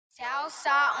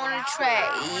Southside on the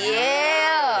track,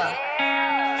 yeah.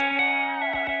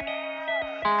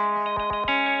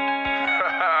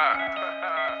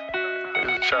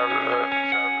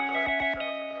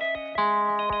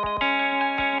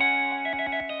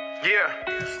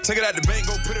 Take it out the bank,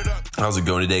 go put it up. How's it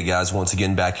going today, guys? Once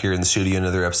again, back here in the studio,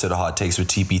 another episode of Hot Takes with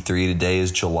TP3. Today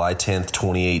is July 10th,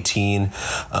 2018.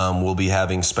 We'll be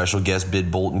having special guest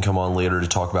Bid Bolton come on later to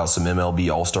talk about some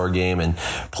MLB All-Star Game and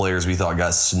players we thought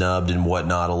got snubbed and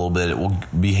whatnot a little bit. We'll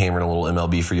be hammering a little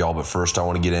MLB for y'all, but first I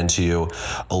want to get into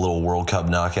a little World Cup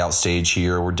knockout stage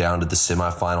here. We're down to the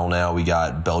semifinal now. We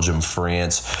got Belgium,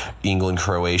 France, England,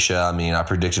 Croatia. I mean, I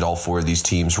predicted all four of these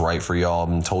teams right for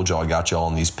y'all. I told y'all I got y'all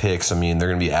on these picks. I mean, they're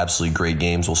going to be absolutely great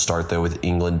games. We'll start though with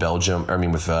Belgium,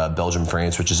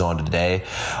 France, which is on today.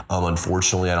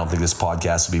 Unfortunately, I don't think this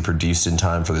podcast will be produced in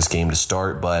time for this game to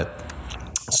start, but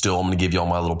still, I'm going to give you all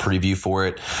my little preview for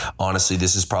it. Honestly,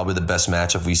 this is probably the best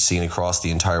matchup we've seen across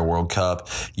the entire World Cup.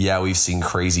 Yeah, we've seen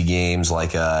crazy games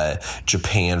like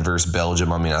Japan versus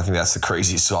Belgium. I mean, I think that's the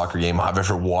craziest soccer game I've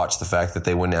ever watched. The fact that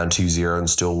they went down 2-0 and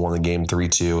still won the game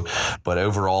 3-2. But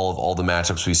overall, of all the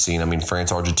matchups we've seen, I mean,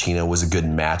 France-Argentina was a good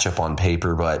matchup on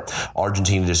paper, but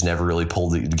Argentina just never really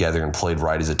pulled it together and played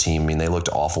right as a team. I mean, they looked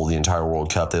awful the entire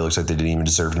World Cup. They looked like they didn't even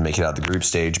deserve to make it out of the group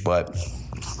stage, but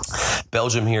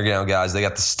Belgium here now, guys, they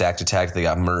got the stacked attack. They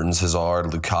got Mertens, Hazard,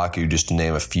 Lukaku, just to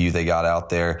name a few they got out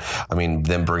there. I mean,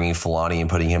 them bringing Fellaini and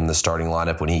putting him in the starting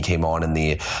lineup when he came on in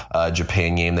the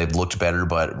Japan game, they've looked better.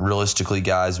 But realistically,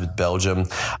 guys, with Belgium,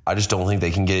 I just don't think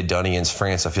they can get it done against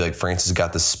France. I feel like France has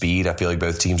got the speed. I feel like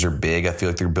both teams are big. I feel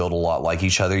like they're built a lot like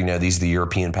each other. You know, these are the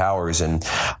European powers. And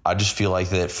I just feel like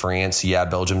that France, yeah,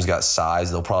 Belgium's got size.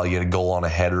 They'll probably get a goal on a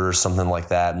header or something like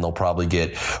that. And they'll probably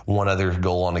get one other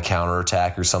goal on a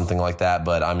counterattack or something like that.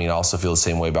 But I mean, I also feel the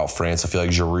same way about France. I feel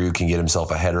like Giroud can get himself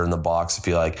a header in the box. I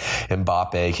feel like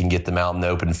Mbappe can get them out in the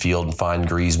open field and find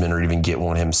Griezmann or even get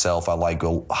one himself. I like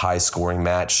a high scoring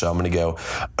match, so I'm going to go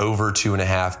over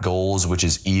 2.5 goals, which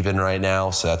is even right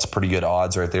now. So that's pretty good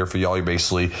odds right there for y'all. You're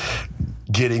basically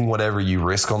getting whatever you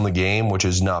risk on the game, which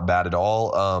is not bad at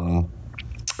all.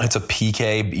 It's a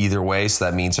PK either way, so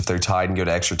that means if they're tied and go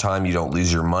to extra time, you don't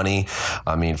lose your money.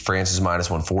 I mean, France is minus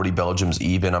 140, Belgium's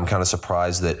even. I'm kind of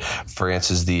surprised that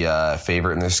France is the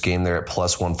favorite in this game. They're at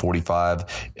plus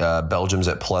 145. Belgium's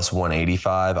at plus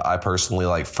 185. I personally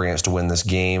like France to win this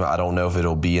game. I don't know if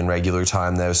it'll be in regular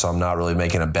time, though, so I'm not really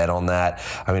making a bet on that.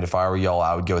 I mean, if I were y'all,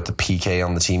 I would go with the PK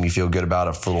on the team you feel good about.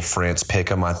 A little France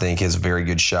pick'em, I think, is a very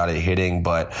good shot at hitting.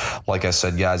 But like I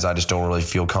said, guys, I just don't really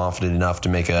feel confident enough to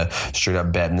make a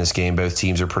straight-up bet in this game. Both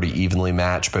teams are pretty evenly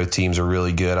matched. Both teams are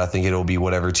really good. I think it'll be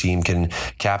whatever team can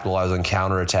capitalize on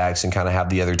counterattacks and kind of have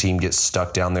the other team get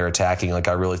stuck down there attacking. Like,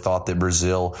 I really thought that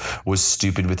Brazil was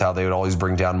stupid with how they would always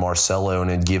bring down Marcelo and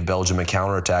then give Belgium a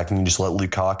counterattack, and you just let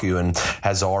Lukaku and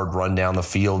Hazard run down the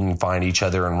field and find each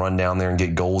other and run down there and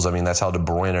get goals. I mean, that's how De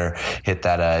Bruyne hit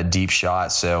that deep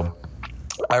shot. So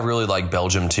I really like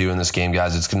Belgium, too, in this game,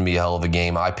 guys. It's going to be a hell of a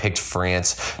game. I picked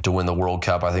France to win the World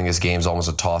Cup. I think this game's almost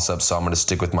a toss-up, so I'm going to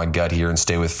stick with my gut here and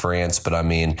stay with France. But, I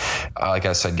mean, like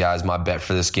I said, guys, my bet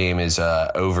for this game is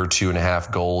over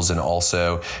 2.5 goals, and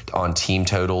also on team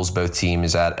totals, both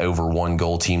teams at over 1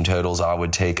 goal team totals. I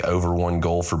would take over 1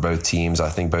 goal for both teams. I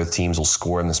think both teams will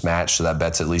score in this match, so that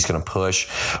bet's at least going to push.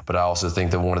 But I also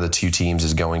think that one of the two teams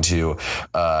is going to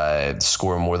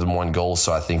score more than 1 goal,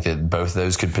 so I think that both of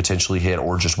those could potentially hit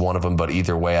or just one of them, but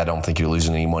either way, I don't think you're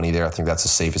losing any money there. I think that's the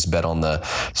safest bet on the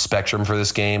spectrum for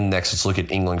this game. Next, let's look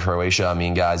at England, Croatia. I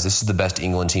mean, guys, this is the best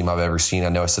England team I've ever seen. I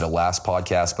know I said it last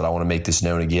podcast, but I want to make this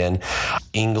known again.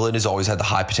 England has always had the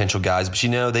high potential guys,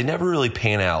 but they never really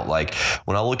pan out. Like,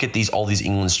 when I look at all these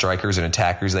England strikers and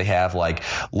attackers they have, like,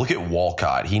 look at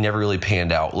Walcott. He never really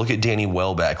panned out. Look at Danny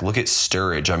Welbeck. Look at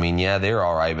Sturridge. I mean, yeah, they're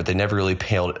all right, but they never really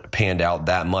panned out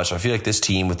that much. I feel like this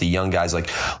team with the young guys like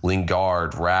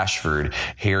Lingard, Rashford,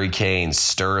 Harry Kane,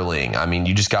 Sterling. I mean,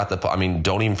 you just got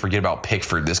don't even forget about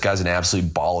Pickford. This guy's an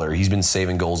absolute baller. He's been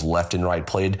saving goals left and right,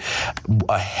 played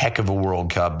a heck of a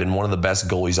World Cup, been one of the best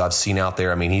goalies I've seen out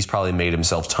there. I mean, he's probably made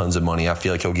himself tons of money. I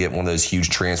feel like he'll get one of those huge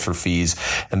transfer fees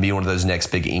and be one of those next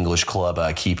big English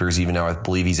club keepers, even though I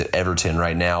believe he's at Everton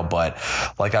right now. But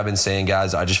like I've been saying,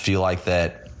 guys, I just feel like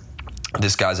that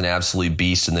this guy's an absolute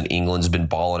beast, and then England's been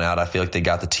balling out. I feel like they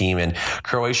got the team. And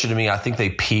Croatia, to me, I think they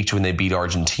peaked when they beat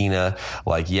Argentina.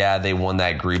 Like, yeah, they won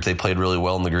that group. They played really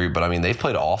well in the group, but I mean, they've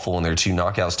played awful in their 2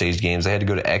 knockout stage games. They had to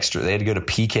go to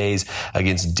PKs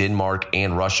against Denmark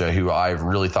and Russia, who I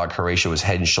really thought Croatia was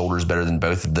head and shoulders better than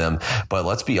both of them. But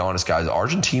let's be honest, guys,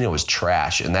 Argentina was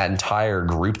trash, and that entire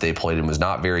group they played in was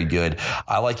not very good.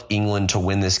 I like England to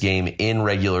win this game in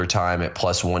regular time at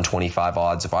plus 125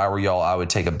 odds. If I were y'all, I would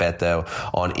take a bet, though,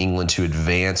 on England to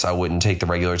advance. I wouldn't take the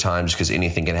regular time just because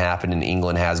anything can happen, and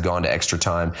England has gone to extra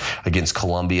time against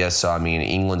Colombia. So, I mean,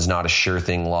 England's not a sure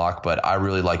thing lock, but I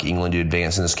really like England to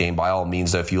advance in this game. By all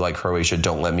means, though, if you like Croatia,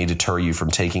 don't let me deter you from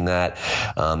taking that.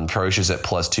 Croatia's at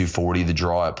plus 240, the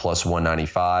draw at plus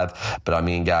 195. But, I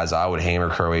mean, guys, I would hammer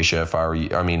Croatia if I were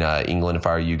England if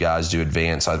I were you guys to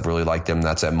advance. I'd really like them.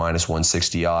 That's at minus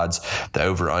 160 odds. The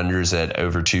over-under's at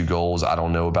over 2 goals. I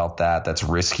don't know about that. That's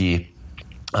risky.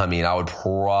 I mean, I would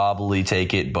probably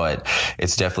take it, but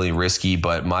it's definitely risky.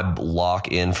 But my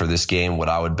lock in for this game, what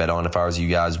I would bet on if I was you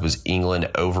guys, was England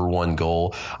over 1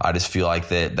 goal. I just feel like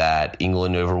that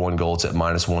England over 1 goal, it's at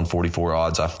minus 144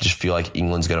 odds. I just feel like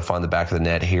England's going to find the back of the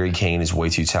net. Harry Kane is way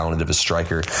too talented of a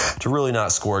striker to really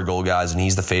not score a goal, guys, and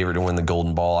he's the favorite to win the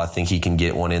Golden Ball. I think he can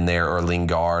get one in there, or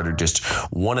Lingard, or just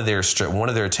one of their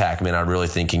attack men. I really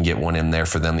think can get one in there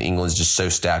for them. England's just so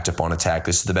stacked up on attack.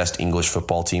 This is the best English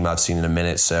football team I've seen in a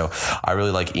minute. So I really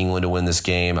like England to win this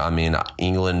game. I mean,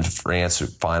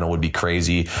 England-France final would be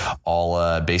crazy.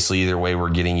 Basically either way, we're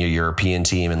getting a European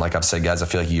team. And like I've said, guys, I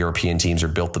feel like European teams are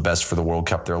built the best for the World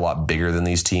Cup. They're a lot bigger than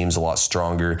these teams, a lot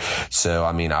stronger. So,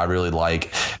 I mean, I really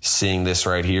like seeing this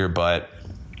right here. But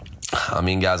I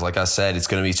mean, guys, like I said, it's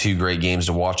going to be 2 great games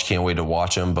to watch. Can't wait to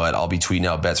watch them, but I'll be tweeting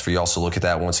out bets for y'all, so look at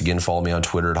that. Once again, follow me on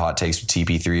Twitter at Hot Takes with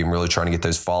TP3. I'm really trying to get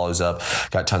those follows up.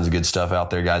 Got tons of good stuff out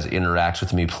there, guys. Interact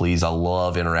with me, please. I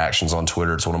love interactions on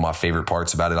Twitter. It's one of my favorite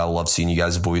parts about it. I love seeing you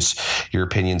guys voice your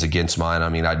opinions against mine. I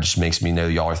mean, it just makes me know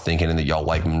that y'all are thinking and that y'all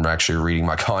like me and actually reading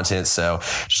my content, so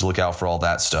just look out for all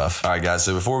that stuff. All right, guys,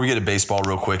 so before we get to baseball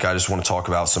real quick, I just want to talk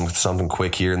about something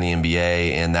quick here in the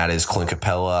NBA, and that is Clint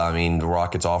Capella. I mean, the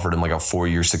Rockets offered him like a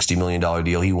 4-year, $60 million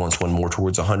deal. He wants one more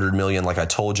towards $100 million. Like I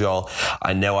told y'all,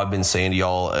 I know I've been saying to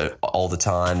y'all all the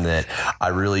time that I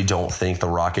really don't think the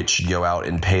Rockets should go out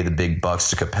and pay the big bucks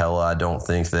to Capella. I don't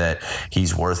think that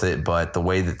he's worth it, but the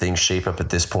way that things shape up at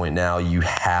this point now, you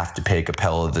have to pay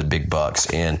Capella the big bucks.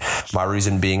 And my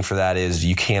reason being for that is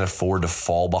you can't afford to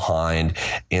fall behind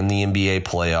in the NBA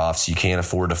playoffs. You can't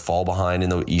afford to fall behind in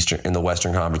the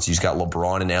Western Conference. You've got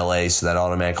LeBron in LA, so that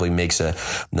automatically makes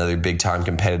another big time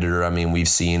competitor. I mean, we've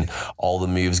seen all the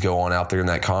moves go on out there in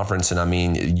that conference. And I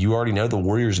mean, you already know the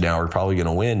Warriors now are probably going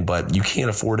to win, but you can't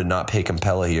afford to not pay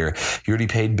Capella here. You already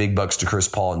paid big bucks to Chris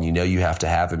Paul, and you know you have to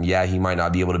have him. Yeah, he might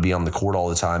not be able to be on the court all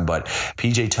the time, but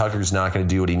PJ Tucker's not going to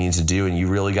do what he needs to do, and you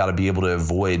really got to be able to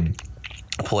avoid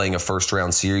playing a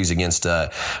first-round series against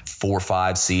a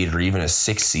 4-5 seed or even a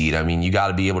 6 seed. I mean, you got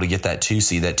to be able to get that 2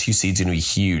 seed. That 2 seed's going to be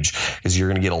huge because you're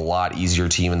going to get a lot easier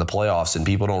team in the playoffs. And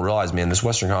people don't realize, man, this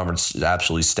Western Conference is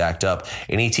absolutely stacked up.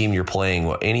 Any team you're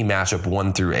playing, any matchup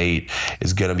 1 through 8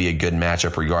 is going to be a good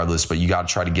matchup regardless, but you got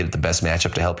to try to get it the best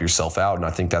matchup to help yourself out. And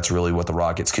I think that's really what the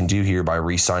Rockets can do here by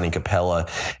re-signing Capella,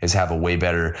 is have a way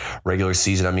better regular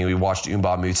season. I mean, we watched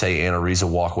Mbah a Moute and Ariza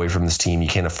walk away from this team. You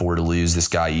can't afford to lose this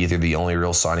guy either. The only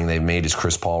real signing they've made is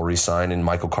Chris Paul re-signed and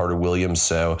Michael Carter-Williams.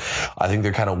 So I think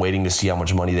they're kind of waiting to see how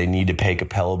much money they need to pay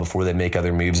Capella before they make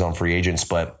other moves on free agents.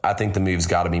 But I think the move's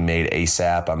got to be made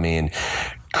ASAP. I mean,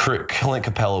 Clint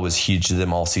Capella was huge to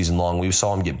them all season long. We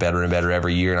saw him get better and better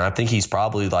every year. And I think he's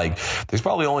probably there's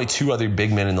probably only 2 other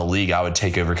big men in the league I would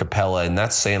take over Capella. And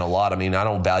that's saying a lot. I mean, I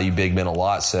don't value big men a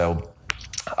lot. So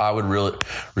I would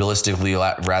realistically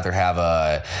rather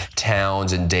have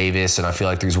Towns and Davis, and I feel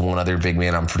like there's one other big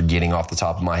man I'm forgetting off the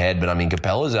top of my head. But I mean,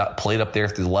 Capella's played up there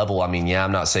at the level. I mean, yeah,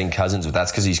 I'm not saying Cousins, but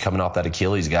that's because he's coming off that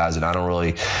Achilles, guys, and I don't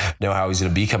really know how he's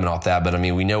going to be coming off that. But I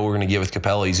mean, we know we're going to get with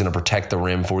Capella. He's going to protect the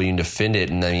rim for you and defend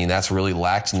it, and I mean, that's really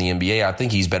lacked in the NBA. I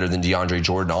think he's better than DeAndre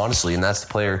Jordan, honestly, and that's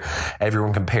the player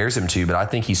everyone compares him to. But I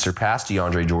think he surpassed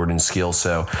DeAndre Jordan's skill.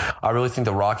 So I really think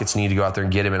the Rockets need to go out there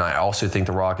and get him, and I also think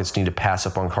the Rockets need to pass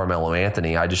up on Carmelo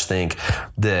Anthony. I just think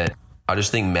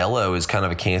Melo is kind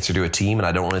of a cancer to a team, and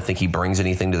I don't really think he brings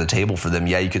anything to the table for them.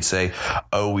 Yeah, you could say,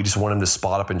 oh, we just want him to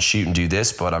spot up and shoot and do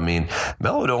this, but I mean,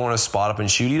 Melo don't want to spot up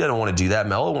and shoot. He doesn't want to do that.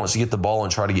 Melo wants to get the ball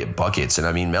and try to get buckets, and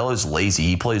I mean, Melo's lazy.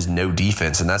 He plays no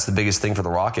defense, and that's the biggest thing for the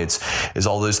Rockets is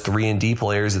all those 3-and-D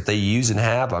players that they use and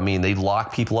have. I mean, they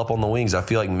lock people up on the wings. I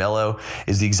feel like Melo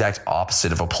is the exact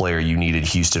opposite of a player you need in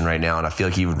Houston right now, and I feel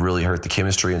like he would really hurt the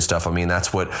chemistry and stuff. I mean,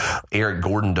 that's what Eric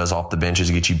Gordon does off the bench, is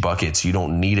get you buckets. You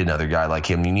don't need another guy like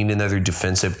him. You need another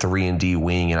defensive 3-and-D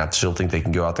wing, and I still think they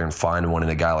can go out there and find one in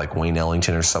a guy like Wayne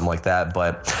Ellington or something like that.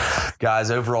 But, guys,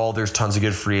 overall, there's tons of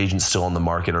good free agents still on the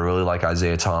market. I really like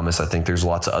Isaiah Thomas. I think there's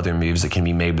lots of other moves that can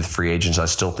be made with free agents. I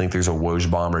still think there's a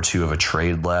Woj bomb or two of a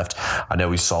trade left. I know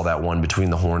we saw that one between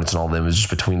the Hornets and all them. It was just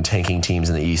between tanking teams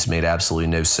in the East. Made absolutely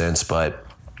no sense, but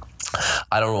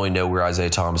I don't really know where Isaiah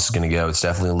Thomas is going to go. It's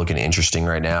definitely looking interesting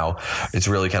right now. It's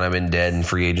really kind of been dead in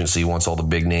free agency once all the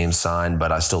big names signed,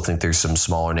 but I still think there's some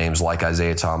smaller names like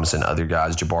Isaiah Thomas and other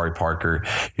guys, Jabari Parker,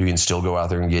 who can still go out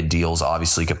there and get deals.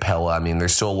 Obviously, Capella. I mean,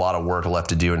 there's still a lot of work left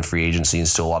to do in free agency, and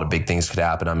still a lot of big things could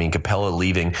happen. I mean, Capella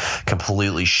leaving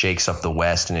completely shakes up the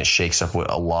West, and it shakes up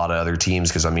a lot of other teams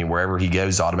because, I mean, wherever he goes,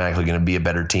 he's automatically going to be a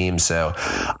better team. So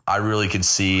I really could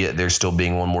see there still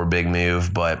being one more big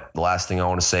move, but the last thing I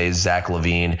want to say is Zach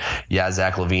LaVine. Yeah,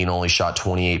 Zach LaVine only shot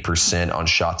 28% on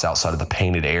shots outside of the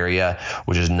painted area,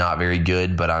 which is not very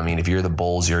good. But, I mean, if you're the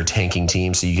Bulls, you're a tanking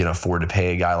team, so you can afford to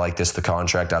pay a guy like this the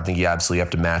contract. I think you absolutely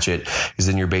have to match it, because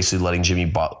then you're basically letting Jimmy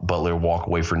Butler walk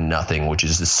away for nothing, which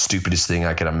is the stupidest thing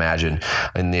I can imagine.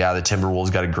 And, yeah, the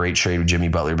Timberwolves got a great trade with Jimmy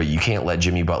Butler, but you can't let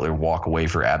Jimmy Butler walk away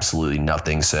for absolutely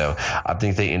nothing. So I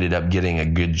think they ended up getting a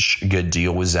good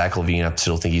deal with Zach LaVine. I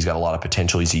still think he's got a lot of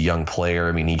potential. He's a young player.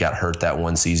 I mean, he got hurt that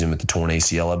one season with the torn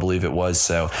ACL, I believe it was.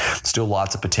 So still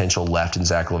lots of potential left in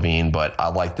Zach LaVine, but I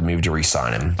like the move to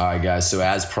re-sign him. All right, guys. So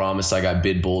as promised, I got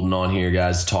Bid Bolton on here,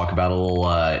 guys, to talk about a little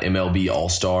MLB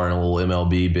All-Star and a little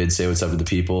MLB. Bid, say what's up to the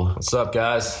people. What's up,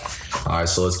 guys? All right,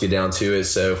 so let's get down to it.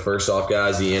 So first off,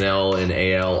 guys, the NL and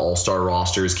AL All-Star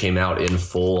rosters came out in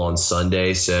full on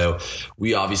Sunday. So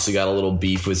we obviously got a little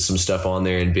beef with some stuff on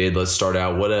there. And Bid, let's start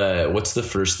out. What's the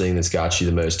first thing that's got you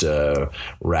the most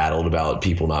rattled about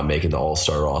people not making the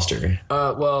All-Star roster?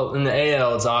 Well, in the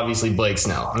AL, it's obviously Blake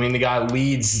Snell. I mean, the guy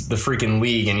leads the freaking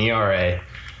league in ERA.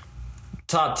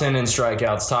 Top 10 in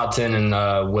strikeouts, top 10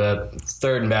 in whip,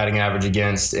 third in batting average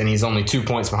against, and he's only 2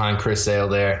 points behind Chris Sale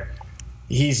there.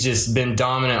 He's just been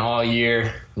dominant all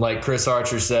year. Like Chris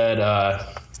Archer said,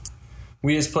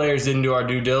 we as players didn't do our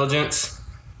due diligence.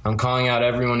 I'm calling out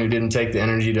everyone who didn't take the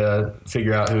energy to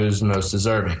figure out who is the most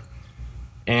deserving.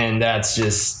 And that's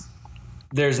just,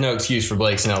 there's no excuse for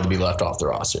Blake Snell to be left off the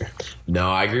roster. No,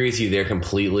 I agree with you there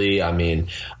completely. I mean,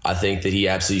 I think that he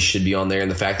absolutely should be on there. And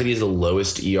the fact that he has the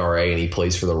lowest ERA and he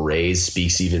plays for the Rays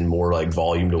speaks even more like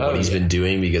volume to what he's been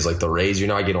doing, because like the Rays, you're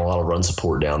not getting a lot of run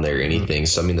support down there or anything.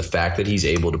 So, I mean, the fact that he's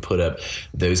able to put up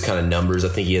those kind of numbers, I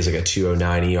think he has like a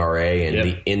 2.09 ERA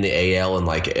and in the AL. And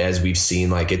like, as we've seen,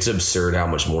 like it's absurd how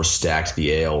much more stacked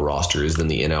the AL roster is than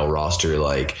the NL roster.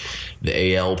 Like,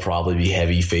 the AL probably be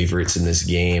heavy favorites in this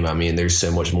game. I mean, there's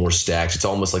so much more stacked. It's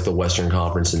almost like the Western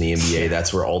Conference in the NBA.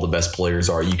 That's where all the best players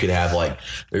are. You could have like,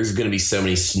 there's going to be so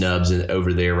many snubs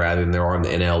over there rather than there are in the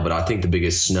NL. But I think the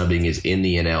biggest snubbing is in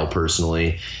the NL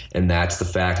personally. And that's the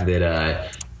fact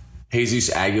that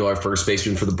Jesus Aguilar, first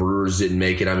baseman for the Brewers, didn't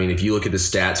make it. I mean, if you look at the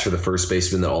stats for the first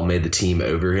baseman that all made the team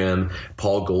over him,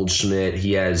 Paul Goldschmidt,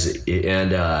 he has,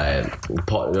 and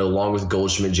along with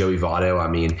Goldschmidt, Joey Votto, I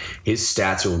mean, his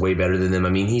stats are way better than them.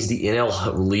 I mean, he's the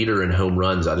NL leader in home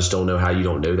runs. I just don't know how you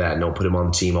don't know that and don't put him on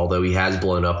the team, although he has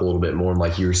blown up a little bit more. And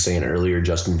like you were saying earlier,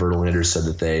 Justin Verlander said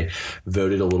that they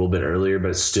voted a little bit earlier,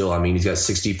 but still, I mean, he's got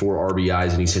 64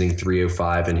 RBIs and he's hitting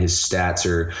 305, and his stats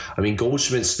are, I mean,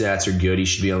 Goldschmidt's stats are good. He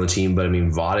should be on the team. But I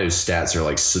mean, Votto's stats are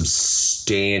like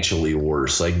substantially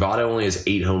worse. Like Votto only has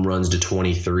 8 home runs to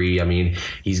 23. I mean,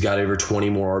 he's got over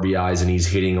 20 more RBIs and he's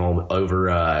hitting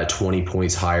over 20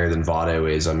 points higher than Votto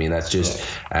is. I mean, that's just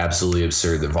absolutely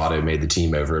absurd that Votto made the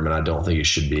team over him, and I don't think it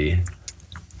should be.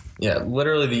 Yeah,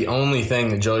 literally the only thing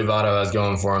that Joey Votto has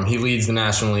going for him, he leads the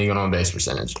National League in on-base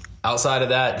percentage. Outside of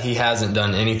that, he hasn't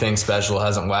done anything special,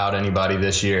 hasn't wowed anybody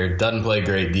this year, doesn't play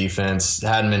great defense,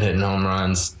 hadn't been hitting home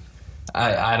runs.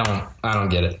 I don't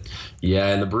get it.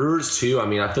 Yeah, and the Brewers too. I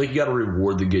mean, I feel like you got to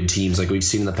reward the good teams, like we've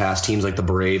seen in the past. Teams like the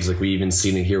Braves, like we even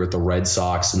seen it here with the Red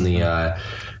Sox and the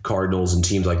Cardinals and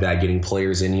teams like that, getting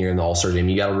players in here in the All-Star game.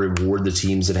 You got to reward the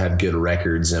teams that have good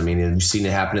records. I mean, you've seen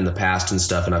it happen in the past and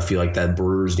stuff, and I feel like that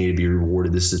Brewers need to be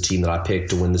rewarded. This is a team that I picked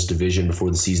to win this division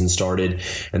before the season started,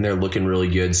 and they're looking really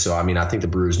good. So, I mean, I think the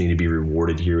Brewers need to be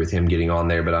rewarded here with him getting on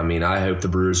there. But, I mean, I hope the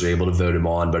Brewers are able to vote him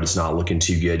on, but it's not looking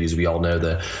too good, as we all know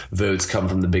the votes come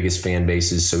from the biggest fan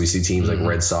bases. So we see teams like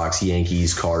Red Sox,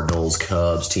 Yankees, Cardinals,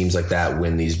 Cubs, teams like that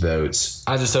win these votes.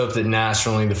 I just hope that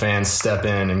nationally the fans step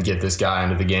in and get this guy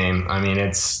into the game. I mean,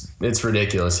 it's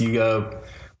ridiculous. You go,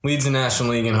 leads the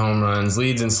National League in home runs,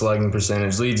 leads in slugging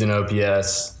percentage, leads in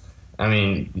OPS. I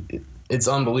mean, it's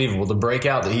unbelievable. The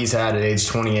breakout that he's had at age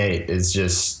 28 is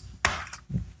just,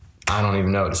 I don't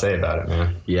even know what to say about it,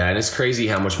 man. Yeah, and it's crazy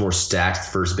how much more stacked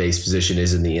first base position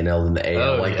is in the NL than the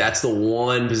AL. That's the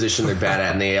one position they're bad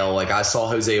at in the AL. Like, I saw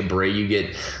Jose Abreu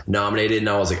get nominated, and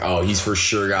I was like, oh, he's for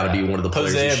sure got to be one of the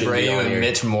players. Jose Abreu and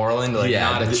Mitch Moreland,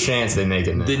 not a chance they make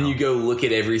it now. Then you go look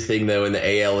at everything, though, in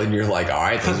the AL, and you're like, all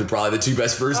right, those are probably the two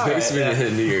best first basemen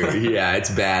in the year. Yeah, it's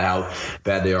bad how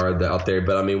bad they are out there.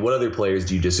 But, I mean, what other players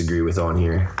do you disagree with on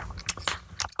here?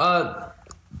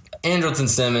 Andrelton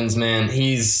Simmons, man,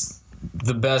 he's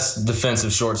the best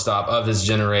defensive shortstop of his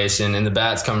generation, and the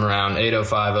bats come around.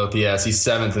 805 OPS. He's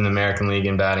 7th in the American League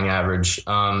in batting average.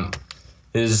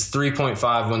 His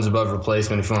 3.5 wins above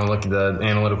replacement, if you want to look at the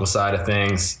analytical side of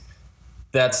things.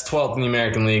 That's 12th in the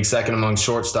American League, second among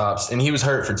shortstops, and he was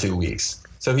hurt for 2 weeks.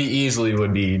 So he easily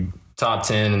would be top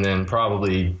 10 and then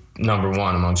probably number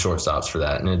 1 among shortstops for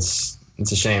that. And it's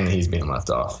a shame that he's being left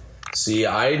off. See,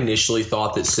 I initially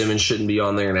thought that Simmons shouldn't be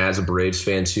on there, and as a Braves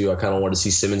fan, too, I kind of wanted to see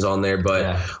Simmons on there.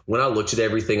 But when I looked at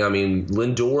everything, I mean,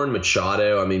 Lindor and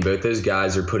Machado, I mean, both those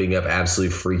guys are putting up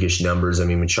absolutely freakish numbers. I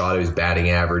mean, Machado's batting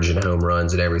average and home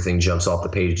runs and everything jumps off the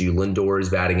page to you. Lindor's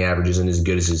batting average isn't as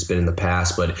good as it's been in the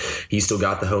past, but he's still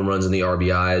got the home runs and the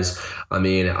RBIs. I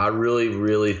mean, I really,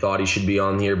 really thought he should be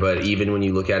on here, but even when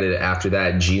you look at it after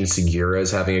that, Gene Segura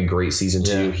is having a great season,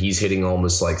 too. Yeah. He's hitting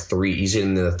almost like he's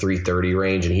hitting the 330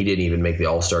 range, and he didn't even make the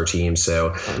All-Star team.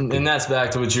 So, and that's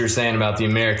back to what you were saying about the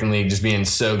American League just being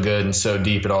so good and so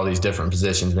deep at all these different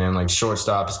positions, man. Like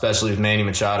shortstop, especially with Manny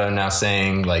Machado now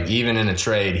saying, like, even in a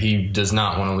trade, he does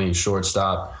not want to leave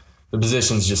shortstop. The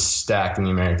position's just stacked in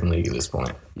the American League at this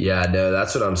point. Yeah, no,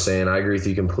 that's what I'm saying. I agree with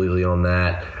you completely on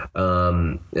that.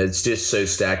 It's just so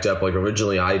stacked up. Like,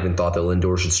 originally, I even thought that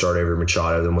Lindor should start over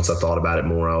Machado. Then once I thought about it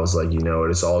more, I was like, you know what,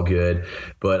 it's all good.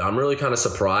 But I'm really kind of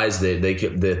surprised that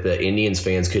that the Indians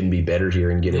fans couldn't be better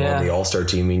here and get him on the All-Star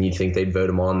team. I mean, you'd think they'd vote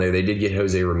him on there. They did get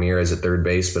Jose Ramirez at third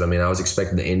base, but I mean, I was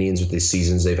expecting the Indians with the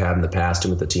seasons they've had in the past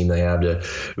and with the team they have to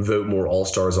vote more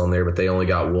All-Stars on there, but they only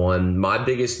got one. My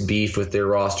biggest beef with their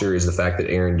roster is the fact that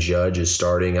Aaron Judge is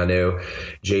starting. I know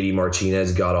JD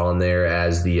Martinez got on there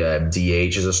as the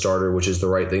DH as a starter, which is the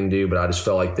right thing to do, but I just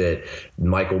felt like that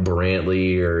Michael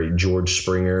Brantley or George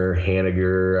Springer,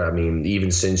 Haniger, I mean,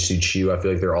 even Sin-Soo Choo, I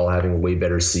feel like they're all having way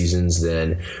better seasons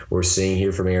than we're seeing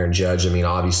here from Aaron Judge. I mean,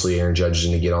 obviously Aaron Judge is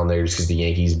going to get on there just because the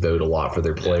Yankees vote a lot for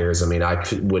their players. I mean,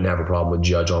 wouldn't have a problem with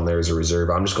Judge on there as a reserve.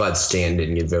 I'm just glad Stanton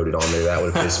didn't get voted on there. That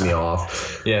would have pissed me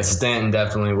off. Yeah, Stanton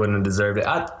definitely wouldn't have deserved it.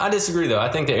 I disagree, though.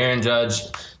 I think that Aaron Judge,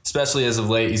 especially as of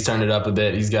late, he's turned it up a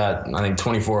bit. He's got, I think,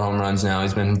 24 home runs now.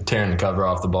 He's been tearing the cover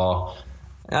off the ball.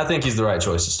 And I think he's the right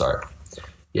choice to start.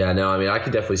 Yeah, no, I mean, I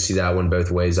could definitely see that one both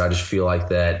ways. I just feel like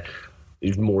that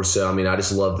more so. I mean, I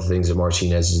just love the things that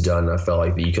Martinez has done. I felt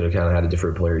like that you could have kind of had a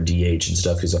different player DH and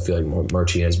stuff because I feel like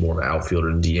Martinez is more of an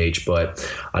outfielder than DH, but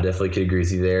I definitely could agree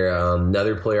with you there.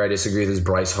 Another player I disagree with is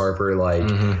Bryce Harper. Like,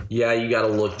 yeah, you got to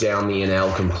look down the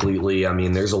NL completely. I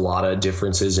mean, there's a lot of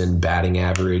differences in batting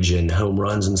average and home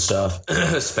runs and stuff,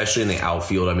 especially in the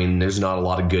outfield. I mean, there's not a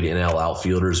lot of good NL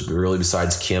outfielders, but really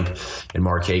besides Kemp and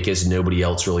Markakis, nobody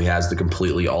else really has the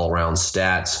completely all-around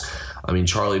stats. I mean,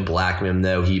 Charlie Blackmon,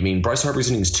 though, Bryce Harper's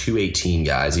hitting is 218,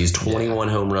 guys. He has 21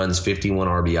 home runs, 51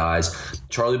 RBIs.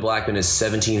 Charlie Blackmon has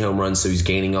 17 home runs, so he's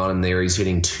gaining on him there. He's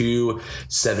hitting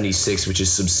 276, which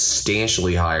is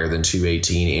substantially higher than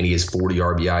 218, and he has 40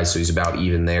 RBIs, so he's about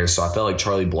even there. So I felt like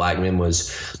Charlie Blackmon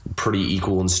was pretty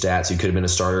equal in stats. He could have been a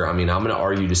starter. I mean, I'm going to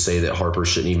argue to say that Harper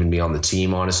shouldn't even be on the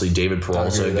team, honestly. David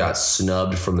Peralta got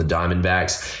snubbed from the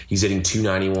Diamondbacks. He's hitting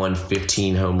 291,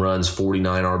 15 home runs,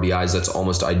 49 RBIs. That's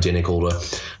almost identical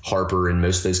to Harper in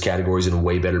most of those categories and a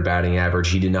way better batting average.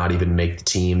 He did not even make the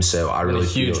team, so I really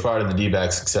feel a huge part of the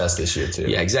D-backs' success this year, too.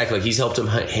 Yeah, exactly. Like, he's helped him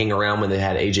hang around when they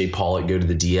had A.J. Pollock go to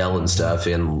the DL and stuff,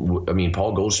 and, I mean,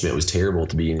 Paul Goldschmidt was terrible at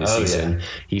the beginning of the season. Yeah.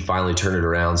 He finally turned it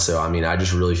around, so, I mean, I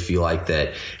just really feel like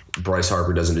that Bryce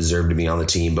Harper doesn't deserve to be on the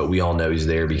team, but we all know he's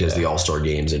there because the All-Star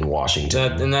game's in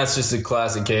Washington. And that's just a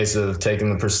classic case of taking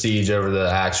the prestige over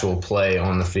the actual play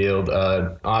on the field.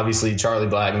 Obviously, Charlie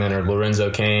Blackmon or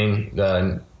Lorenzo Cain,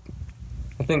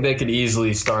 I think they could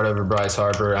easily start over Bryce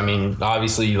Harper. I mean,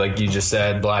 obviously, like you just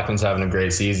said, Blackmon's having a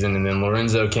great season, and then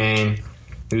Lorenzo Cain,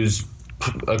 who's,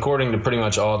 according to pretty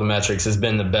much all the metrics, has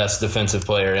been the best defensive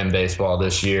player in baseball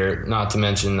this year, not to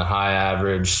mention the high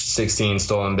average, 16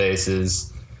 stolen bases,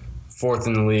 4th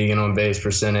in the league in on-base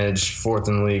percentage, 4th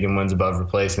in the league in wins above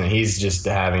replacement. He's just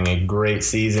having a great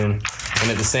season.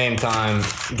 And at the same time,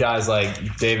 guys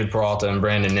like David Peralta and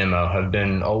Brandon Nimmo have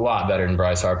been a lot better than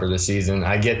Bryce Harper this season.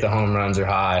 I get the home runs are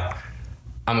high.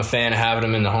 I'm a fan of having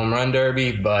him in the home run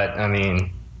derby, but, I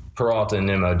mean, Peralta and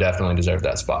Nimmo definitely deserve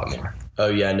that spot more. Oh,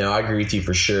 yeah, no, I agree with you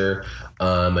for sure.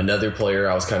 Another player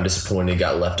I was kind of disappointed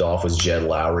got left off was Jed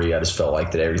Lowry. I just felt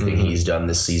like that everything he's done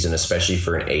this season, especially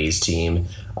for an A's team,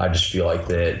 I just feel like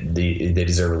that they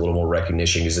deserve a little more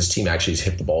recognition because this team actually has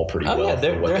hit the ball pretty well. Yeah,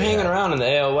 they're hanging around in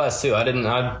the AL West too.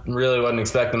 I really wasn't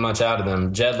expecting much out of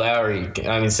them. Jed Lowry,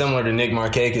 I mean, similar to Nick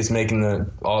Markakis making the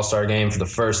All-Star game for the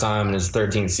first time in his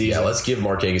 13th season. Yeah, let's give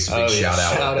Markakis a big shout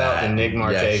out. Shout out to Nick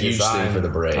Markakis. Yeah, huge thing for the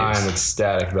Braves. I'm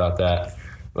ecstatic about that.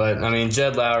 But, I mean,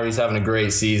 Jed Lowry's having a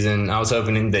great season. I was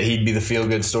hoping that he'd be the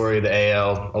feel-good story of the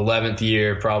AL. 11th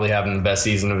year, probably having the best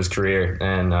season of his career.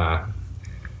 And, I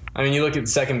mean, you look at the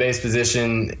second base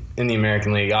position in the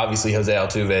American League. Obviously, Jose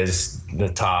Altuve is the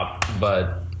top.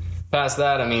 But past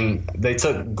that, I mean, they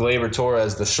took Gleyber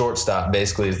Torres, the shortstop,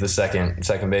 basically as the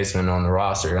second baseman on the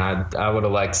roster. And I would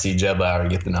have liked to see Jed Lowry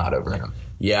get the nod over him.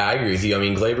 Yeah, I agree with you. I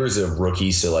mean, Gleyber's a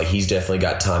rookie, so like he's definitely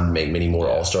got time to make many more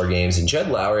All-Star games. And Jed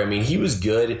Lowry, I mean, he was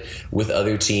good with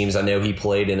other teams. I know he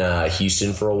played in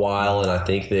Houston for a while, and I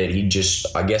think that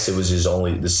I guess it was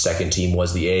the second team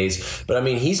was the A's. But I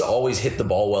mean, he's always hit the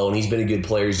ball well, and he's been a good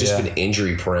player. He's just been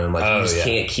injury prone. Like he just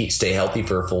can't stay healthy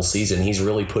for a full season. He's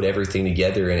really put everything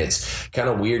together, and it's kind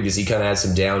of weird because he kind of had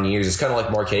some down years. It's kind of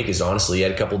like Markakis, honestly. He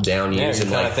had a couple down years. Yeah,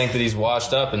 you kind of think that he's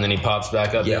washed up, and then he pops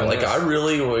back up. Yeah, I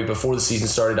really, before the season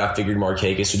started, I figured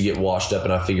Markakis would get washed up,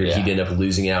 and I figured he'd end up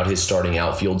losing out his starting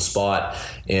outfield spot,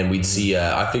 and we'd see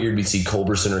I figured we'd see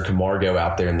Culberson or Camargo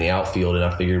out there in the outfield, and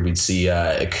I figured we'd see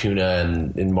Acuna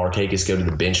and Markakis go to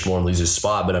the bench more and lose his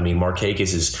spot. But I mean,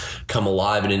 Markakis has come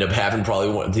alive and ended up having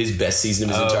probably his best season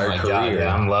of his entire career. God,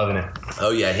 yeah, I'm loving it.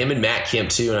 Oh yeah, him and Matt Kemp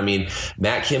too. And I mean,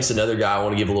 Matt Kemp's another guy I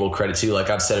want to give a little credit to. Like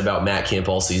I've said about Matt Kemp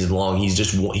all season long, he's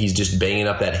just banging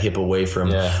up that hip away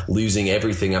from losing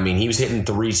everything. I mean, he was hitting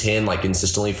 310 like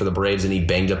consistently for the Braves, and he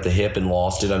banged up the hip and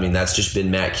lost it. I mean, that's just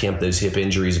been Matt Kemp. Those hip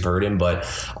injuries have hurt him, but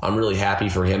I'm really happy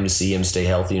for him to see him stay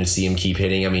healthy and to see him keep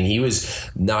hitting. I mean, he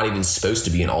was not even supposed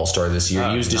to be an All-Star this year.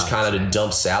 He was just kind of a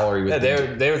dump salary.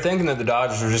 They were thinking that the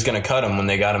Dodgers were just going to cut him when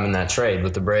they got him in that trade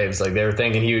with the Braves. Like they were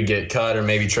thinking he would get cut or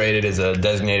maybe traded as a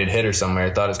designated hitter somewhere. I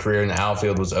thought his career in the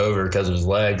outfield was over because of his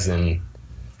legs, and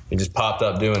he just popped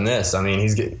up doing this. I mean,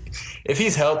 if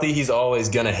he's healthy, he's always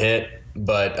going to hit.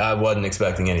 But I wasn't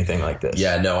expecting anything like this.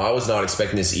 Yeah, no, I was not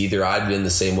expecting this either. I'd been the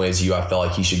same way as you. I felt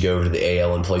like he should go over to the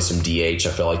AL and play some DH.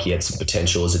 I felt like he had some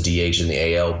potential as a DH in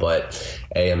the AL, but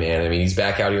hey, man, I mean, he's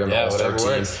back out here on the All-Star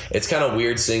team. It's kind of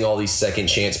weird seeing all these second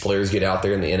chance players get out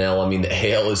there in the NL. I mean,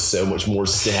 the AL is so much more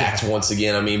stacked once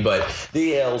again. I mean, but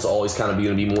the AL is always kind of going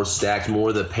to be more stacked.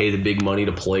 More that pay the big money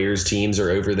to players. Teams are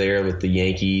over there with the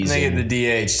Yankees. And they get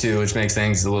the DH too, which makes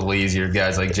things a little easier.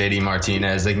 Guys like JD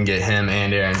Martinez, they can get him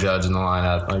and Aaron Judge in the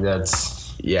lineup. Like that's.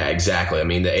 Yeah, exactly. I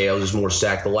mean, the AL is more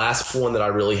stacked. The last one that I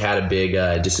really had a big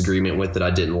disagreement with that I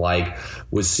didn't like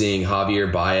was seeing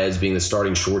Javier Baez being the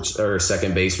starting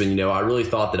second baseman. You know, I really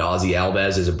thought that Ozzy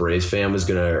Albies, as a Braves fan, was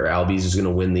gonna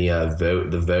win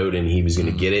the vote, and he was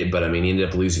gonna get it. But I mean, he ended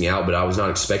up losing out. But I was not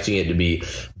expecting it to be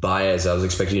Baez. I was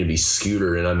expecting it to be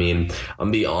Scooter. And I mean, I'm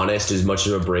gonna be honest. As much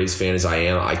of a Braves fan as I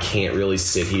am, I can't really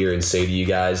sit here and say to you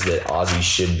guys that Ozzy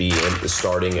should be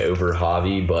starting over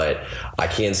Javi, but I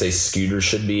can say Scooter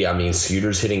should be. I mean,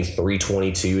 Scooter's hitting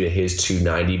 322 to his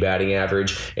 290 batting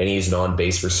average, and he's an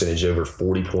on-base percentage over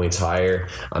 40 points higher.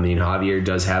 I mean, Javier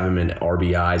does have him in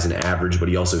RBIs and average, but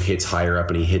he also hits higher up,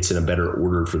 and he hits in a better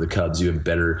order for the Cubs. You have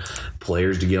better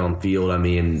players to get on field. I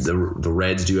mean, the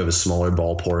Reds do have a smaller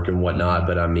ballpark and whatnot,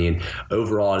 but I mean,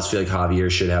 overall, I just feel like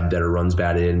Javier should have better runs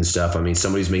batted in and stuff. I mean,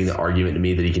 somebody's making the argument to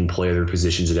me that he can play other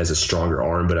positions that has a stronger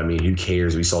arm, but I mean, who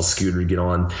cares? We saw Scooter get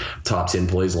on top 10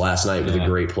 plays last night with a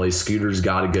great play. Scooter's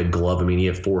got a good glove. I mean, he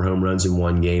had 4 home runs in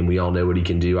one game. We all know what he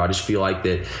can do. I just feel like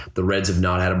that the Reds have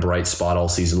not had a bright spot all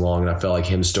season long, and I felt like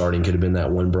him starting could have been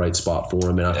that one bright spot for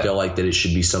him, and I feel like that it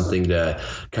should be something to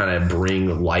kind of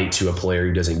bring light to a player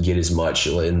who doesn't get as much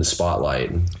in the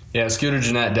spotlight. Yeah, Scooter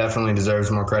Gennett definitely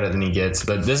deserves more credit than he gets,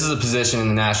 but this is a position in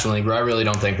the National League where I really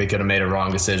don't think they could have made a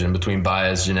wrong decision between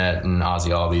Baez, Gennett, and Ozzy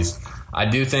Albies. I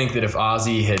do think that if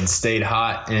Ozzy had stayed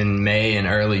hot in May and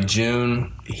early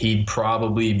June, he'd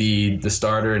probably be the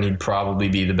starter and he'd probably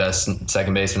be the best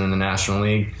second baseman in the National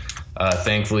League.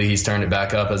 Thankfully, he's turned it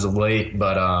back up as of late,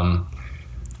 but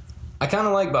I kind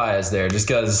of like Baez there just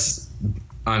because,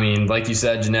 I mean, like you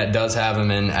said, Gennett does have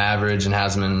him in average and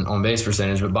has him in on-base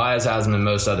percentage, but Baez has him in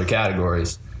most other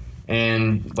categories.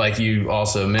 And like you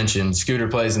also mentioned, Scooter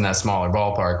plays in that smaller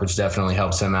ballpark, which definitely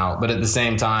helps him out. But at the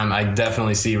same time, I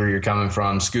definitely see where you're coming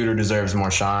from. Scooter deserves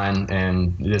more shine,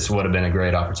 and this would have been a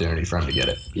great opportunity for him to get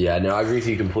it. Yeah, no, I agree with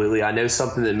you completely. I know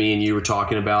something that me and you were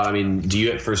talking about. I mean,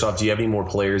 first off, do you have any more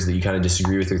players that you kind of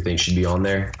disagree with or think should be on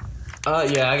there?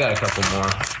 Yeah, I got a couple more.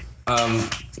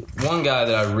 One guy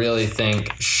that I really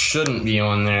think shouldn't be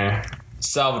on there,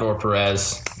 Salvador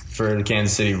Perez for the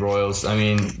Kansas City Royals. I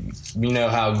mean, you know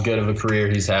how good of a career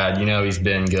he's had. You know he's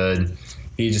been good.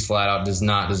 He just flat out does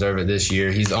not deserve it this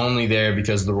year. He's only there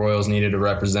because the Royals needed a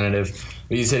representative.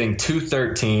 He's hitting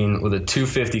 .213 with a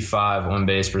 .255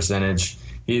 on-base percentage.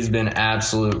 He's been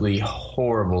absolutely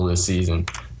horrible this season.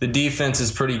 The defense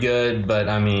is pretty good, but,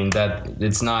 I mean,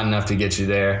 it's not enough to get you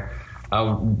there.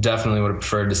 I definitely would have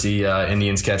preferred to see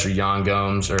Indians catcher Yan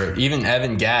Gomes or even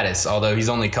Evan Gattis, although he's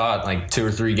only caught like 2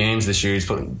 or 3 games this year. He's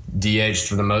put DH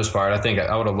for the most part. I think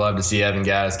I would have loved to see Evan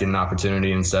Gattis get an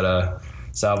opportunity instead of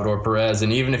Salvador Perez.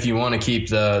 And even if you want to keep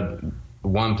the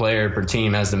one player per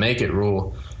team has to make it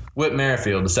rule, Whit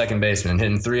Merrifield, the second baseman,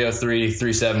 hitting .303,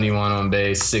 .371 on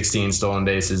base, 16 stolen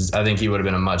bases. I think he would have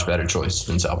been a much better choice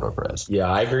than Salvador Perez.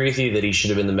 Yeah, I agree with you that he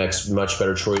should have been the much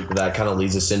better choice. But that kind of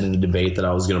leads us into the debate that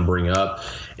I was going to bring up,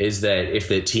 is that if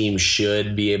the team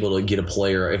should be able to get a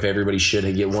player, if everybody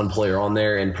should get one player on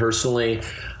there. And personally,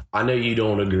 I know you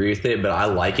don't agree with it, but I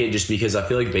like it just because I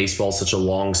feel like baseball is such a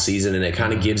long season, and it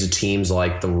kind of gives teams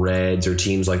like the Reds or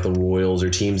teams like the Royals or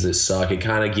teams that suck, it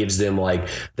kind of gives them like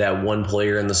that one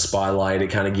player in the spotlight. It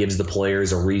kind of gives the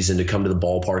players a reason to come to the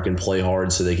ballpark and play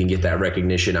hard so they can get that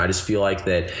recognition. I just feel like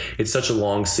that it's such a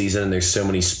long season and there's so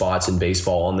many spots in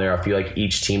baseball on there. I feel like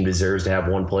each team deserves to have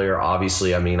one player.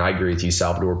 Obviously, I mean, I agree with you.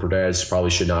 Salvador Perez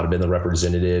probably should not have been the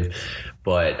representative.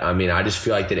 But, I mean, I just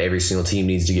feel like that every single team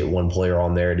needs to get one player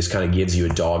on there. It just kind of gives you a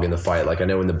dog in the fight. Like, I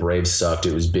know when the Braves sucked,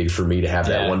 it was big for me to have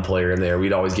that one player in there.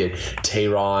 We'd always get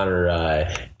Tehran or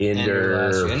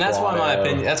Ender. And that's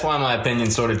why my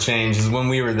opinion sort of changed, is when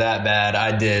we were that bad,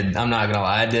 I'm not going to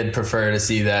lie, I did prefer to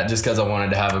see that just because I wanted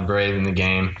to have a Brave in the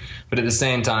game. But at the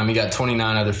same time, you got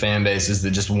 29 other fan bases that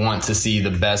just want to see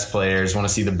the best players, want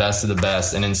to see the best of the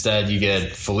best. And instead, you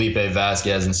get Felipe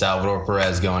Vasquez and Salvador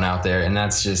Perez going out there. And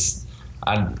that's just...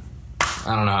 I don't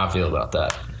know how I feel about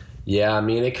that. Yeah, I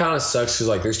mean, it kind of sucks because,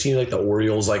 like, there's teams like the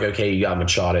Orioles, like, okay, you got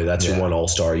Machado, that's your one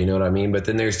all-star, you know what I mean? But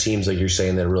then there's teams, like you're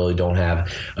saying, that really don't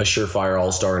have a surefire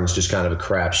all-star, and it's just kind of a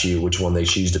crapshoot which one they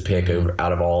choose to pick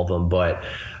out of all of them. But,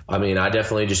 I mean, I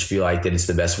definitely just feel like that it's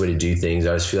the best way to do things.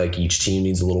 I just feel like each team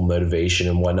needs a little motivation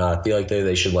and whatnot. I feel like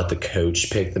they should let the coach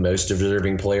pick the most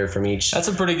deserving player from each. That's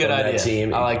a pretty good idea.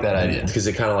 Team. I like that idea. Because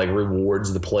it kind of like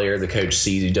rewards the player. The coach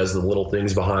sees he does the little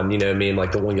things behind, you know what I mean?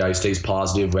 Like the one guy who stays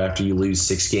positive after you lose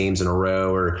 6 games in a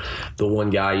row, or the one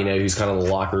guy, you know, who's kind of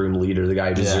the locker room leader, the guy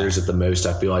who deserves it the most.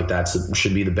 I feel like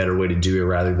should be the better way to do it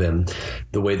rather than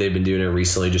the way they've been doing it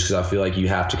recently, just because I feel like you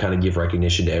have to kind of give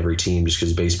recognition to every team just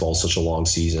because baseball is such a long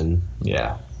season.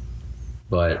 Yeah.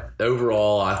 But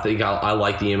overall, I think I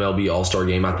like the MLB All-Star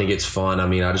Game. I think it's fun. I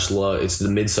mean, I just love it's the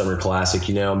Midsummer Classic.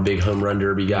 You know, I'm a big home run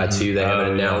derby guy too. They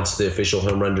haven't announced the official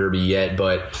home run derby yet,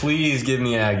 but please give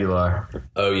me Aguilar.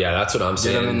 Oh yeah, that's what I'm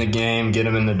saying. Get him in the game. Get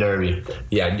him in the derby.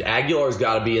 Yeah, Aguilar's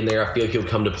got to be in there. I feel like he'll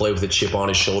come to play with a chip on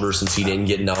his shoulder since he didn't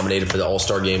get nominated for the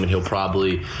All-Star Game, and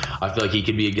I feel like he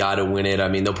could be a guy to win it. I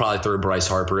mean, they'll probably throw Bryce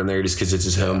Harper in there just because it's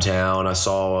his hometown. I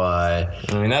saw.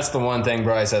 I mean, that's the one thing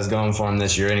Bryce has going for him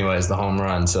this year, anyway, is the home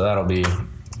run. So that'll be.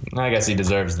 I guess he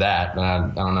deserves that, but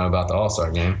I don't know about the All-Star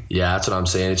Game. Yeah, that's what I'm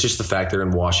saying. It's just the fact they're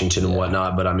in Washington and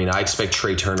whatnot. But, I mean, I expect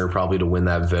Trey Turner probably to win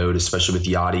that vote, especially with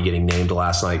Yachty getting named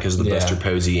last night because of the Buster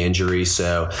Posey injury.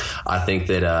 So I think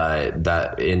that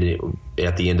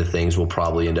at the end of things, we'll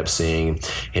probably end up seeing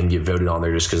him get voted on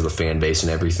there just because of the fan base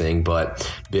and everything.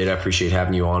 But, Bid, I appreciate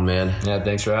having you on, man. Yeah,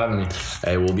 thanks for having me.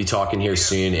 Hey, we'll be talking here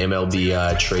soon.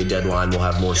 MLB trade deadline. We'll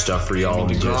have more stuff for y'all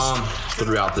just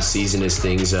throughout the season as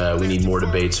things we need more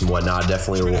debates and whatnot.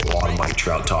 Definitely a lot of Mike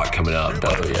Trout talk coming up.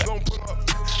 But, yeah.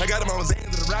 I got him on Zans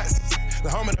of the Rocks. The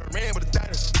home of the ran with the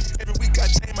diners. Every week I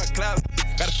change my clouds.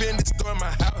 Got a Fendi store in my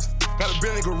house. Got a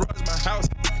building garage in my house.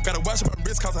 Got to watch my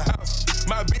wrist cause a house.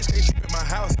 My bitch can't sleep at my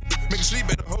house. Make her sleep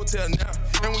at the hotel now.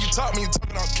 And when you talk me, you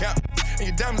talking on cap. And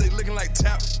your diamonds, they looking like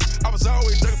tap. I was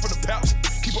always looking for the pouch.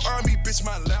 Keep an R&B bitch in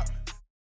my lap.